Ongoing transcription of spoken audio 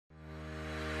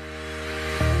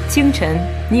清晨，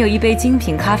你有一杯精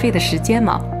品咖啡的时间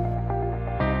吗？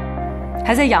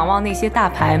还在仰望那些大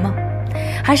牌吗？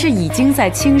还是已经在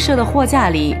轻奢的货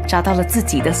架里找到了自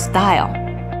己的 style？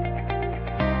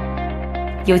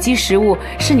 有机食物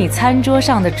是你餐桌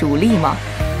上的主力吗？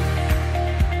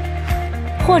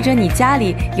或者你家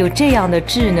里有这样的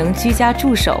智能居家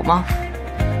助手吗？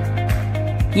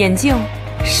眼镜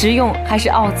实用还是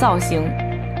凹造型？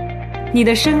你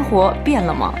的生活变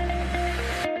了吗？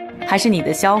还是你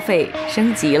的消费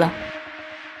升级了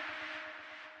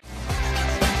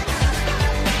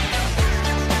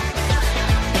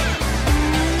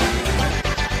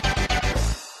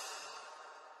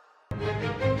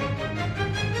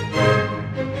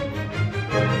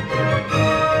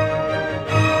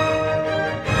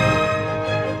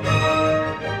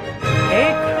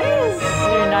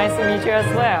？As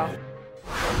well.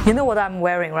 You know what I'm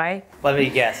wearing, right? Let me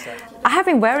guess. I have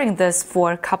been wearing this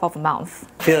for a couple of months.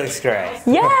 Felix Gray.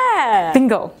 Yeah!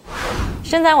 Bingo!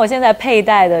 生产我现在佩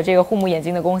戴的这个护目眼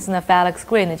镜的公司呢 ，Felix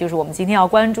Gray 呢，就是我们今天要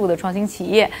关注的创新企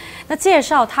业。那介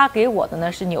绍他给我的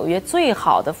呢是纽约最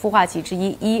好的孵化器之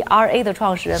一 ERA 的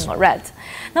创始人 Moret。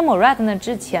那 Moret 呢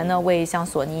之前呢为像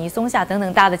索尼、松下等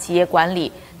等大的企业管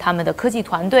理他们的科技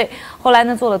团队，后来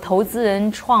呢做了投资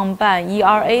人，创办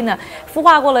ERA 呢，孵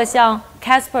化过了像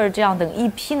Casper 这样等一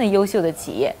批呢优秀的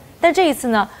企业。但这一次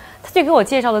呢，他就给我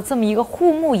介绍了这么一个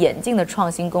护目眼镜的创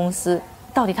新公司，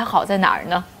到底它好在哪儿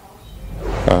呢？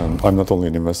 I'm not only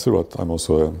an investor, but I'm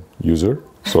also a user.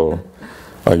 So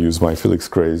I use my Felix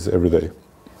Grays every day.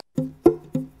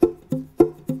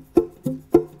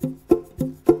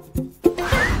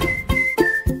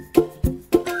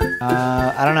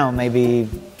 I don't know, maybe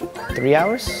 3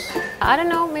 hours? I don't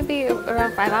know, maybe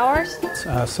around 5 hours.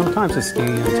 Sometimes it's the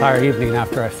entire evening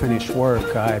after I finish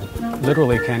work. I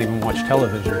literally can't even watch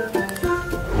television.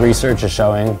 Research is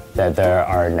showing that there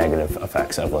are negative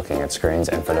effects of looking at screens,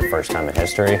 and for the first time in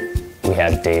history, we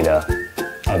have data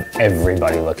of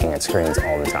everybody looking at screens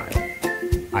all the time.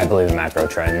 I believe in macro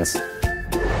trends.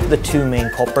 The two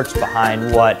main culprits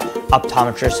behind what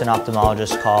optometrists and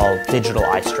ophthalmologists call digital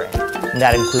eye strain. And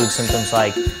that includes symptoms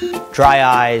like dry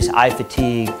eyes, eye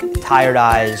fatigue, tired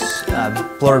eyes,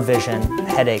 blurred vision,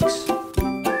 headaches.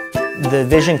 The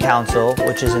Vision Council,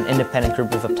 which is an independent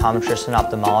group of optometrists and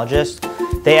ophthalmologists,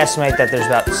 they estimate that there's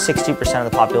about 60%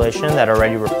 of the population that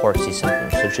already reports these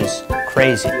symptoms, which is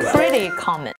crazy. Pretty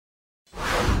common.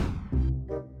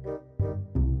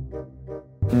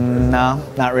 No,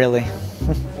 not really.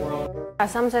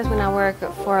 Sometimes when I work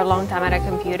for a long time at a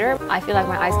computer, I feel like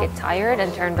my eyes get tired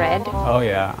and turn red. Oh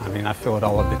yeah, I mean I feel it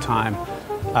all of the time.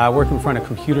 I work in front of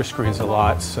computer screens a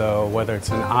lot, so whether it's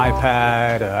an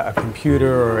iPad, a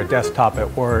computer, or a desktop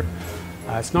at work,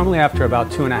 it's normally after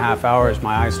about 2.5 hours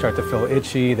my eyes start to feel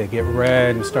itchy, they get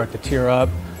red and start to tear up.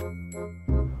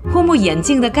 护目眼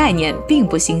镜的概念并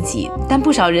不新奇，但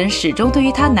不少人始终对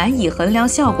于它难以衡量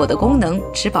效果的功能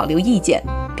持保留意见。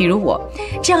比如我，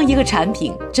这样一个产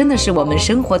品真的是我们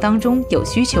生活当中有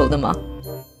需求的吗？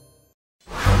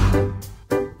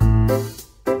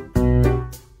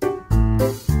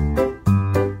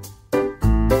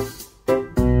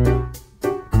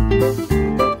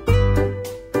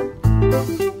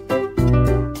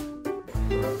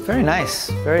 Very nice,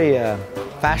 very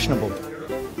fashionable.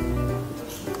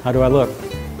 How do I look?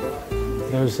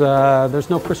 There's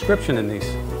no prescription in these.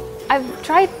 I've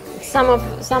tried some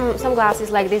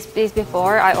glasses like this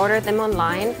before. I ordered them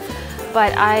online,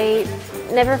 but I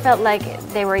never felt like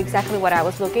they were exactly what I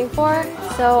was looking for.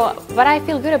 But I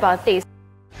feel good about these.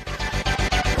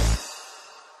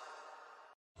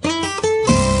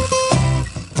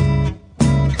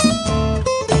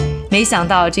 没想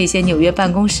到这些纽约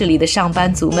办公室里的上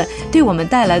班族们对我们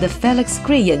带来的 Felix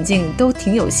Gray 眼镜都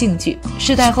挺有兴趣，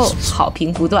试戴后好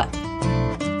评不断。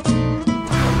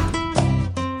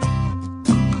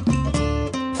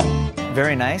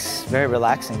 Very nice, very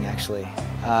relaxing actually.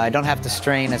 I don't have to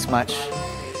strain as much,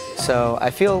 so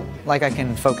I feel like I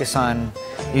can focus on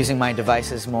using my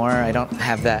devices more. I don't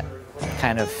have that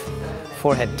kind of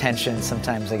forehead tension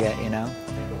sometimes I get, you know?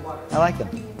 I like them.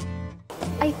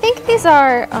 I think these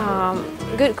are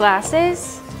good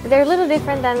glasses. They're a little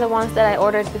different than the ones that I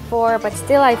ordered before, but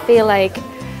still I feel like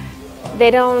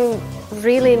they don't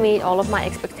really meet all of my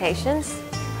expectations.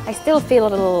 I still feel a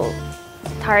little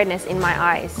tiredness in my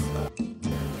eyes.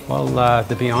 Well,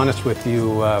 to be honest with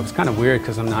you, it was kind of weird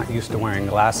because I'm not used to wearing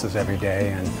glasses every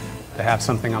day, and to have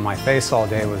something on my face all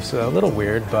day was a little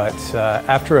weird, but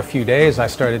after a few days I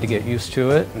started to get used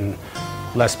to it, and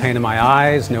less pain in my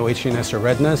eyes, no itchiness or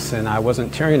redness, and I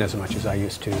wasn't tearing as much as I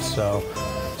used to, so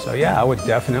yeah, I would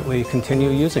definitely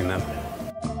continue using them.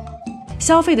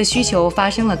 消费的需求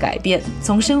发生了改变，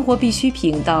从生活必需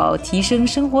品到提升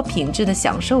生活品质的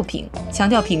享受品，强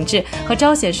调品质和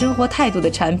彰显生活态度的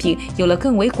产品有了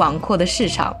更为广阔的市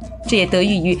场，这也得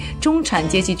益于中产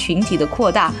阶级群体的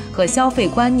扩大和消费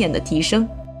观念的提升。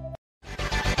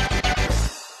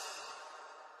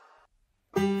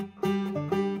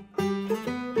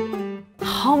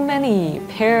How many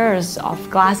pairs of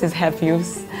glasses have you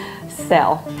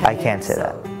sell? I can't say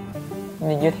that.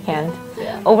 You can't?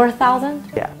 Over 1,000?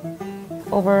 Yeah,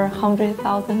 Over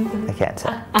 100,000? I can't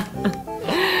say.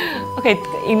 Okay,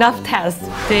 enough test.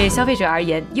 对消费者而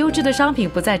言，优质的商品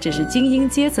不再只是精英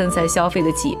阶层才消费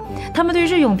得起，他们对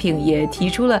日用品也提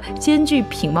出了兼具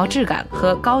品貌质感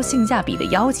和高性价比的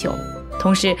要求，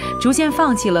同时逐渐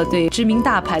放弃了对知名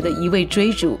大牌的一味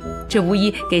追逐，这无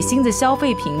疑给新的消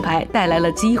费品牌带来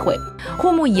了机会。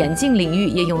护目眼镜领域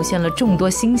也涌现了众多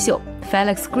新秀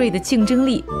 ，Felix Gray 的竞争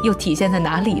力又体现在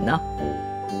哪里呢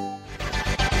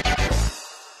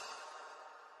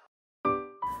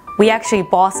We actually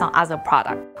bought some other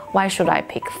product. Why should I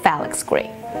pick Felix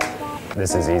Gray?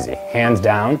 This is easy. Hands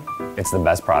down, it's the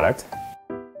best product.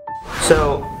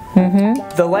 So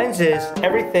the lenses,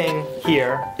 everything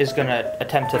here is going to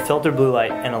attempt to filter blue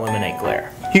light and eliminate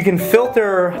glare. You can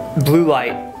filter blue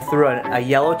light through a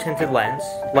yellow tinted lens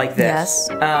like this, Yes.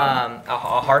 A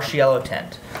harsh yellow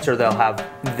tint, so they'll have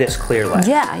this clear lens.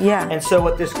 Yeah. And so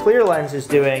what this clear lens is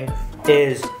doing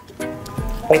is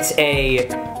it's a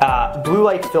blue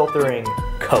light filtering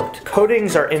coat.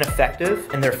 Coatings are ineffective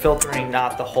and they're filtering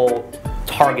not the whole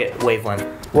target wavelength.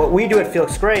 What we do at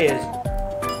Felix Gray is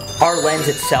our lens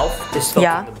itself is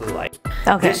filtering the blue light.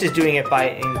 Okay. This is doing it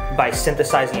by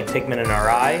synthesizing a pigment in our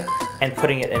eye and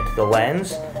putting it into the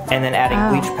lens and then adding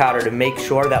bleach powder to make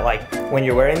sure that like when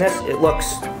you're wearing this, it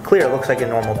looks clear, it looks like a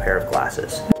normal pair of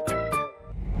glasses.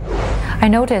 I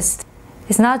noticed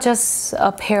it's not just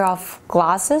a pair of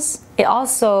glasses, it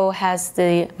also has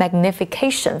the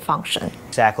magnification function.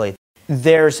 Exactly.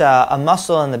 There's a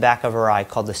muscle in the back of our eye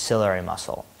called the ciliary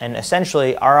muscle. And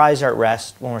essentially, our eyes are at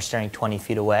rest when we're staring 20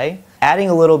 feet away. Adding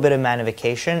a little bit of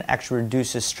magnification actually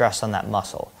reduces stress on that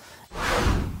muscle.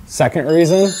 Second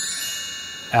reason,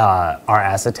 our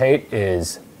acetate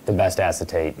is the best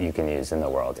acetate you can use in the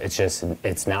world.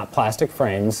 It's not plastic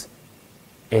frames,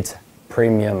 it's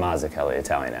premium Mazzucchelli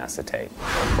Italian acetate.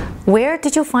 Where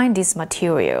did you find this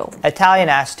material? Italian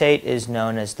acetate is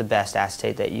known as the best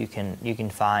acetate that you can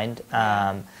find,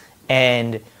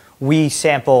 and we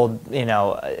sampled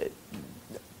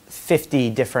 50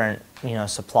 different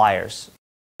suppliers.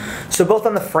 So both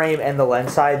on the frame and the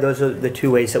lens side, those are the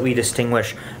two ways that we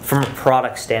distinguish from a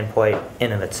product standpoint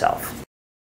in and of itself.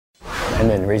 And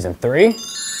then reason 3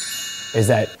 is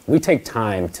that we take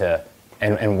time to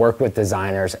and work with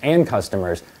designers and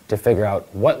customers to figure out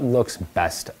what looks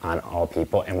best on all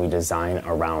people, and we design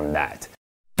around that.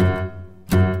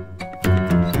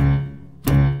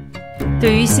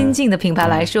 对于新进的品牌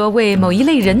来说，为某一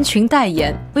类人群代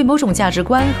言，为某种价值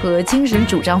观和精神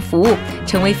主张服务，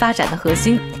成为发展的核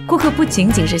心。顾客不仅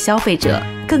仅是消费者，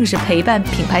更是陪伴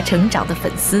品牌成长的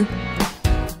粉丝。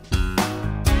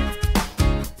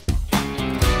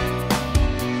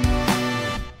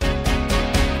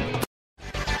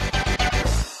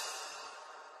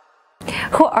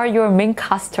Who are your main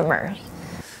customers?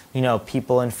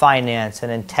 People in finance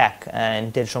and in tech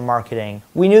and digital marketing.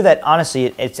 We knew that,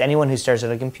 honestly, it's anyone who stares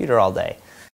at a computer all day.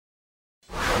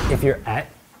 If you're at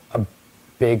a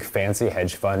big fancy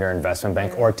hedge fund or investment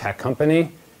bank or tech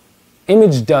company,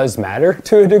 image does matter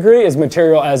to a degree, as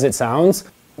material as it sounds.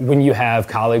 When you have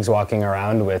colleagues walking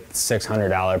around with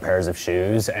 $600 pairs of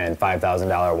shoes and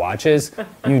 $5,000 watches,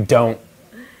 you don't.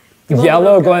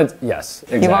 Yellow glance, yes,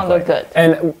 exactly. You want to look good.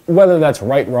 And whether that's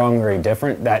right, wrong, or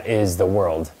indifferent, that is the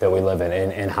world that we live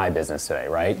in high business today,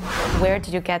 right? Where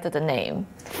did you get the name?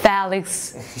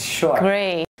 Felix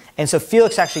Gray. And so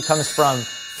Felix actually comes from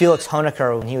Felix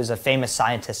Honecker when he was a famous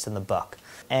scientist in the book.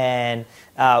 And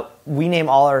we name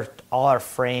all our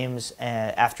frames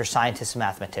after scientists and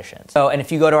mathematicians. So, and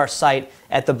if you go to our site,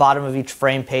 at the bottom of each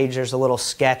frame page, there's a little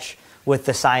sketch with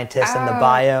the scientist and the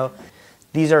bio.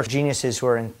 These are geniuses who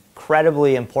are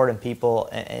incredibly important people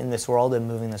in this world and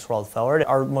moving this world forward.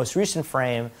 Our most recent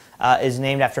frame is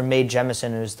named after Mae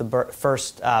Jemison, who's the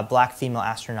first black female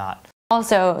astronaut.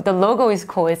 Also, the logo is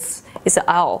cool. It's an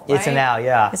owl, right? It's an owl,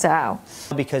 yeah. It's an owl.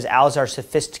 Because owls are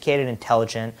sophisticated and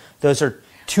intelligent. Those are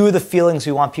two of the feelings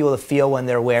we want people to feel when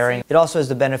they're wearing. It also has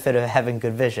the benefit of having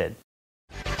good vision.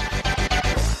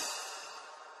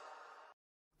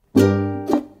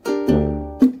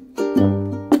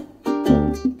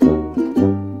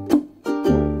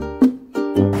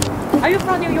 Are you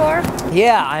from New York?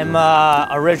 Yeah, I'm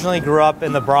originally grew up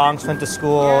in the Bronx, went to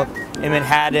school in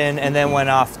Manhattan, and then went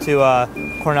off to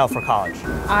Cornell for college.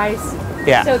 I see.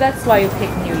 Yeah. So that's why you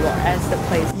picked New York as the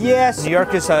place. Yes, New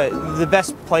York is the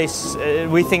best place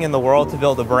we think in the world to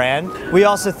build a brand. We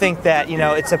also think that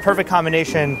it's a perfect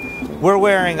combination. We're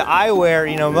wearing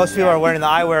eyewear. Most people are wearing the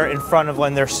eyewear in front of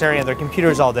when they're staring at their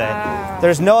computers all day.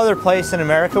 There's no other place in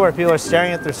America where people are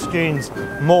staring at their screens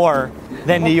more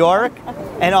than New York,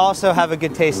 and also have a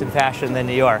good taste in fashion than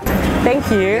New York. Thank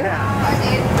you.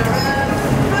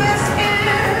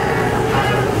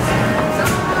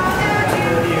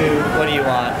 What do you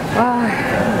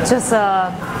want? Just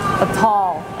a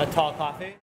tall. A tall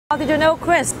coffee? How did you know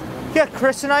Chris? Yeah,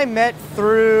 Chris and I met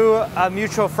through a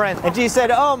mutual friend, and she said,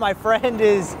 "Oh, my friend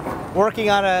is working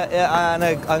on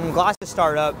a glasses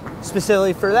startup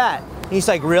specifically for that." And he's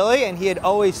like, "Really?" And he had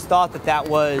always thought that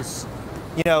was,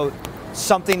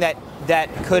 something that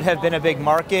could have been a big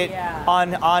market.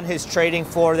 On his trading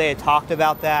floor. They had talked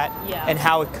about that and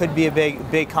how it could be a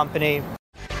big company.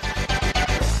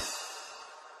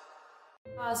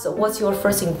 So what's your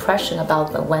first impression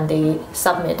about them when they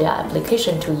submit their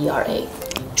application to ERA?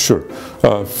 Sure.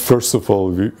 First of all,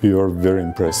 we are very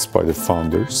impressed by the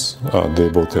founders. They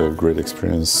both have great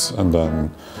experience, and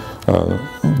then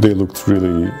they looked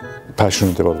really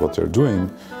passionate about what they're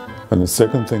doing. And the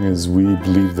second thing is we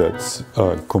believe that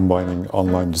combining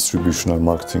online distribution and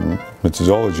marketing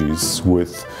methodologies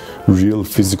with real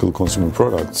physical consumer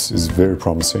products is very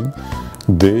promising.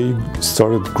 They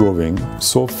started growing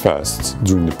so fast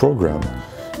during the program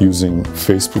using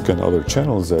Facebook and other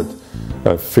channels that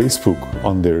Facebook,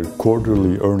 on their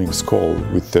quarterly earnings call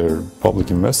with their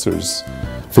public investors,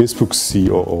 Facebook's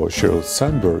COO Sheryl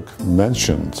Sandberg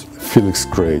mentioned Felix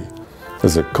Gray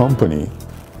as a company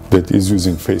that is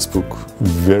using Facebook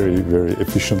very, very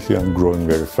efficiently and growing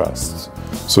very fast.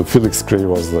 So Felix Gray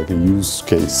was like a use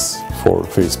case for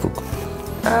Facebook.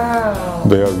 Oh.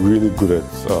 They are really good at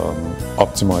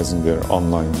optimizing their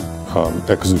online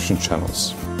acquisition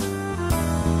channels.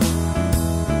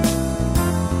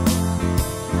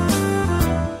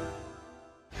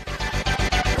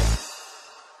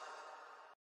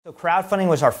 So crowdfunding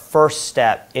was our first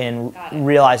step in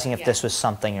realizing if this was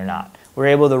something or not. We were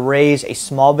able to raise a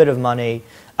small bit of money,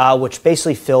 which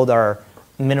basically filled our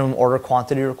minimum order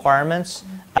quantity requirements.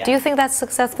 Do you think that's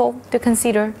successful to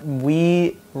consider?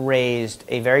 We raised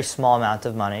a very small amount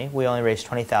of money. We only raised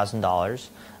 $20,000.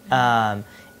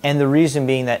 And the reason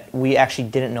being that we actually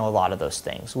didn't know a lot of those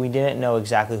things. We didn't know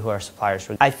exactly who our suppliers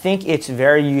were. I think it's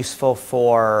very useful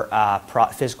for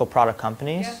physical product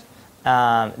companies.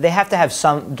 They have to have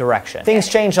some direction. Things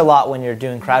change a lot when you're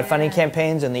doing crowdfunding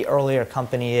campaigns, and the earlier a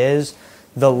company is,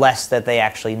 the less that they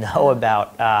actually know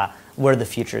about where the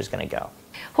future is going to go.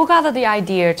 Who got the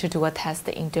idea to do a test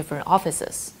in different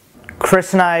offices?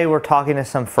 Chris and I were talking to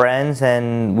some friends,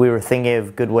 and we were thinking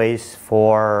of good ways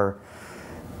for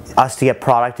us to get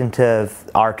product into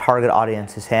our target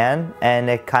audience's hand, and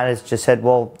it kind of just said,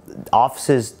 well,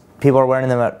 offices, people are wearing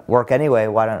them at work anyway,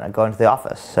 why don't I go into the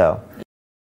office? So.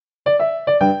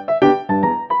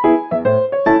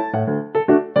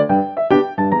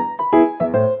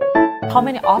 How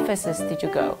many offices did you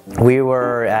go? We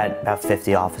were at about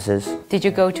 50 offices. Did you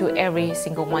go to every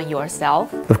single one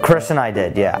yourself? Chris and I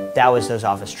did, yeah. That was those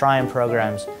office try-in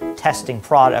programs, testing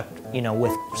product,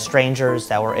 with strangers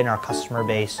that were in our customer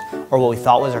base, or what we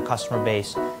thought was our customer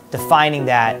base, defining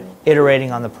that,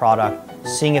 iterating on the product,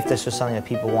 seeing if this was something that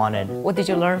people wanted. What did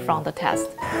you learn from the test?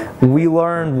 We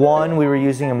learned, one, we were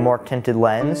using a more tinted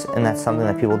lens, and that's something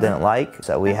that people didn't like.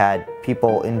 So we had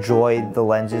people enjoy the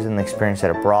lenses and the experience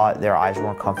that it brought. Their eyes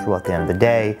weren't comfortable at the end of the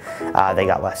day. They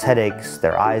got less headaches.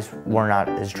 Their eyes were not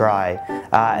as dry.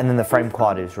 And then the frame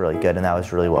quality was really good, and that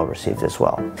was really well received as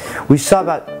well. We saw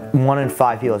about 1 in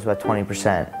 5 people, about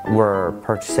 20%, were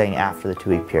purchasing after the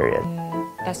 2-week period.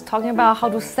 That's talking about how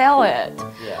to sell it.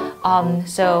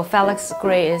 So Felix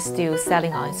Gray is still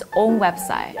selling on his own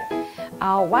website.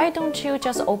 Why don't you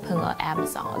just open an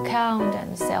Amazon account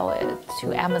and sell it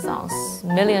to Amazon's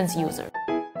millions of users?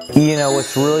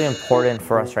 What's really important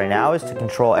for us right now is to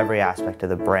control every aspect of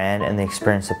the brand and the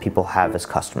experience that people have as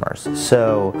customers.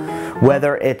 So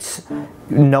whether it's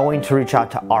knowing to reach out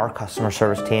to our customer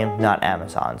service team, not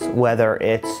Amazon's, whether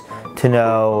it's to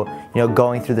know,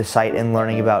 going through the site and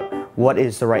learning about what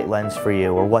is the right lens for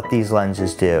you or what these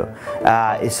lenses do,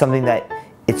 is something that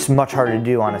it's much harder to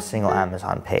do on a single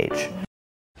Amazon page.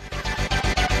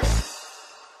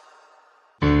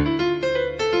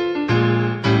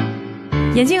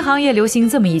 眼镜行业流行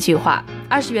这么一句话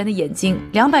：20元的眼镜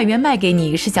，200元卖给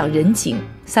你是讲人情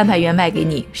，300元卖给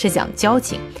你是讲交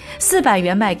情，400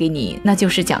元卖给你那就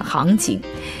是讲行情。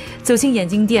走进眼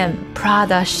镜店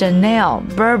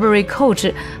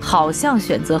 ，Prada、Chanel、Burberry、Coach 好像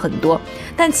选择很多，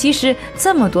但其实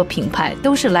这么多品牌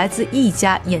都是来自一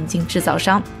家眼镜制造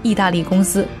商——意大利公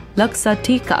司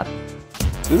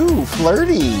Luxottica。Ooh,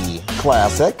 flirty,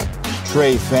 classic,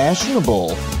 très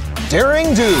fashionable,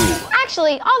 daring do.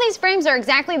 Actually, all these frames are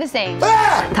exactly the same.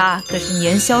 它可是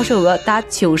年销售额达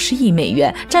90亿美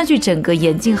元，占据整个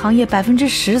眼镜行业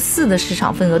14%的市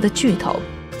场份额的巨头。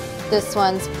This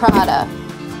one's Prada.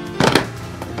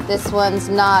 This one's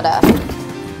Nada.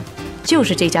 就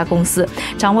是这家公司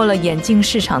掌握了眼镜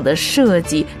市场的设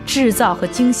计、制造和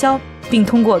经销，并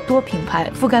通过多品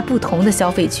牌覆盖不同的消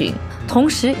费群，同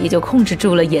时也就控制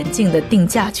住了眼镜的定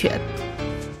价权。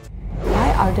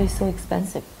Why are they so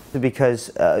expensive?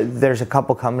 Because there's a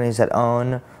couple companies that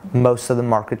own most of the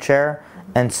market share,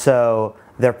 and so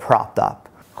they're propped up.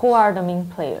 Who are the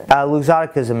main players?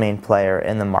 Luxottica is a main player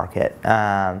in the market,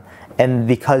 and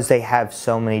because they have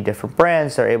so many different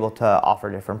brands, they're able to offer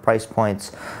different price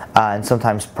points, and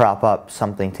sometimes prop up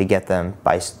something to get them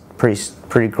by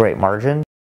pretty great margin.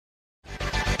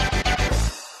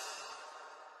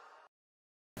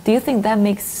 Do you think that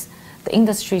makes the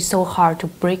industry so hard to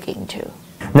break into?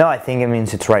 No, I think it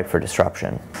means it's ripe for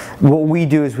disruption. What we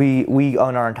do is we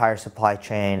own our entire supply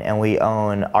chain, and we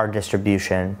own our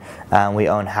distribution. We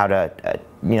own how to,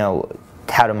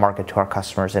 how to market to our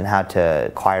customers and how to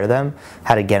acquire them,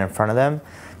 how to get in front of them.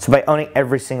 So by owning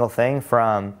every single thing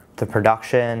from the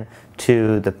production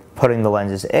to the putting the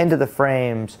lenses into the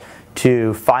frames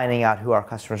to finding out who our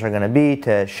customers are going to be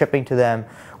to shipping to them,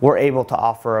 we're able to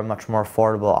offer a much more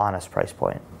affordable, honest price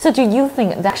point. So do you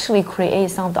think that actually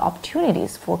creates some of the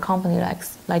opportunities for a company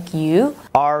like you?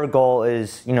 Our goal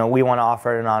is, we want to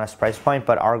offer an honest price point,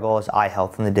 but our goal is eye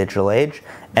health in the digital age,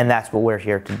 and that's what we're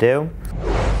here to do.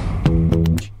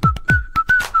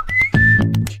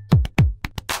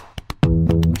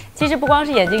 其实不光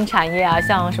是眼镜产业啊，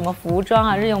像什么服装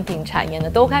啊、日用品产业呢，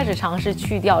都开始尝试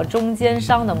去掉中间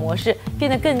商的模式，变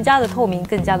得更加的透明、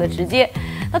更加的直接。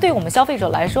那对于我们消费者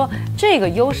来说，这个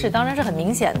优势当然是很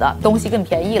明显的，东西更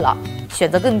便宜了，选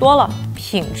择更多了，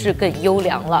品质更优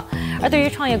良了。而对于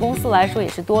创业公司来说，也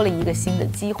是多了一个新的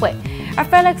机会。而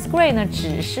Felix Gray 呢，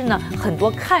只是很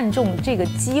多看重这个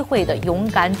机会的勇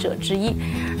敢者之一。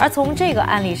而从这个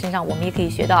案例身上，我们也可以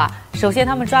学到啊，首先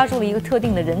他们抓住了一个特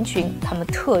定的人群，他们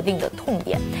特定的痛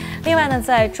点。另外呢，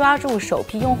在抓住首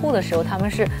批用户的时候，他们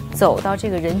是走到这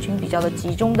个人群比较的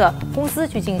集中的公司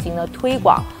去进行了推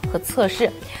广和测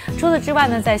试。除此之外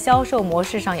呢，在销售模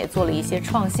式上也做了一些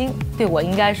创新，对我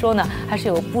应该说呢，还是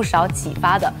有不少启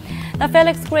发的。那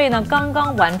Felix Gray 呢，刚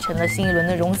刚完成了新一轮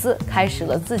的融资，开始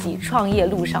了自己创业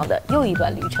路上的又一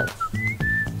段旅程。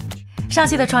上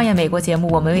期的创业美国节目，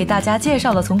我们为大家介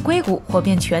绍了从硅谷火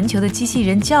遍全球的机器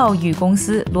人教育公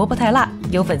司罗伯泰纳。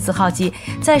有粉丝好奇，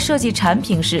在设计产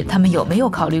品时，他们有没有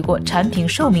考虑过产品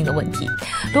寿命的问题？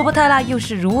罗伯泰纳又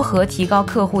是如何提高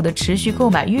客户的持续购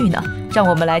买欲呢？让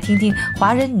我们来听听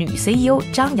华人女 CEO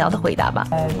张瑶的回答吧。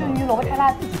对于罗伯泰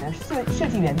纳自己的设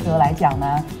计原则来讲呢，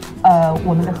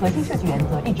我们的核心设计原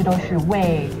则一直都是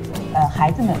为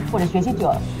孩子们或者学习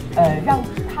者，让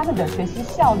他们的学习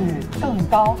效率更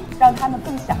高，让他们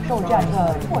更享受这样一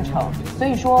个过程。所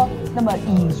以说，那么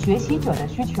以学习者的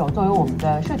需求作为我们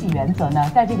的设计原则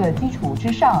呢，在这个基础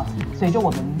之上，随着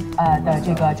我们的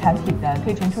这个产品的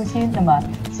推陈出新，那么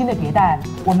新的迭代，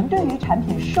我们对于产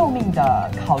品寿命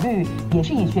的考虑也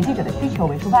是以学习者的需求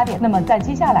为出发点。那么在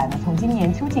接下来呢，从今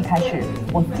年秋季开始，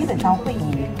我们基本上会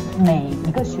以每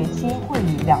一个学期会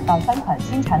以2到3款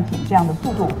新产品这样的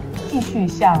速度继续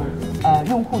向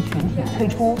用户群体推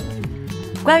出。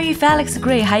关于 Felix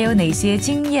Gray 还有哪些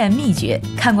经验秘诀？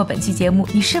看过本期节目，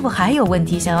你是否还有问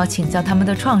题想要请教他们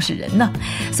的创始人呢？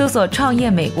搜索创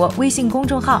业美国微信公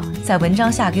众号，在文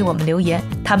章下给我们留言，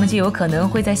他们就有可能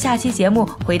会在下期节目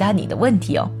回答你的问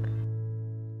题哦。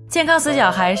健康死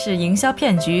角还是营销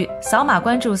骗局？扫码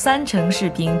关注3橙视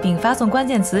频并发送关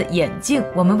键词眼镜，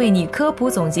我们为你科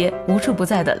普总结无处不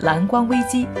在的蓝光危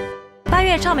机。8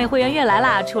月超美会员月来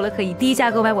啦！除了可以低价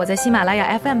购买我在喜马拉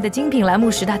雅 FM 的精品栏目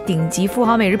10大顶级富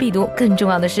豪每日必读，更重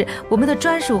要的是我们的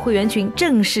专属会员群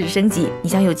正式升级，你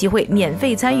将有机会免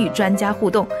费参与专家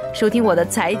互动，收听我的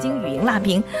财经语音辣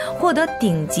评，获得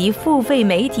顶级付费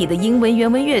媒体的英文原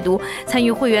文阅读，参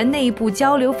与会员内部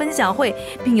交流分享会，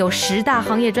并有10大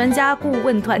行业专家顾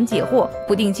问团解惑，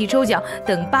不定期抽奖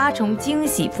等8重惊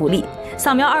喜福利。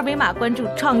扫描2维码关注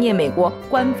创业美国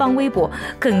官方微博，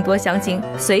更多详情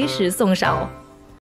随时送上哦。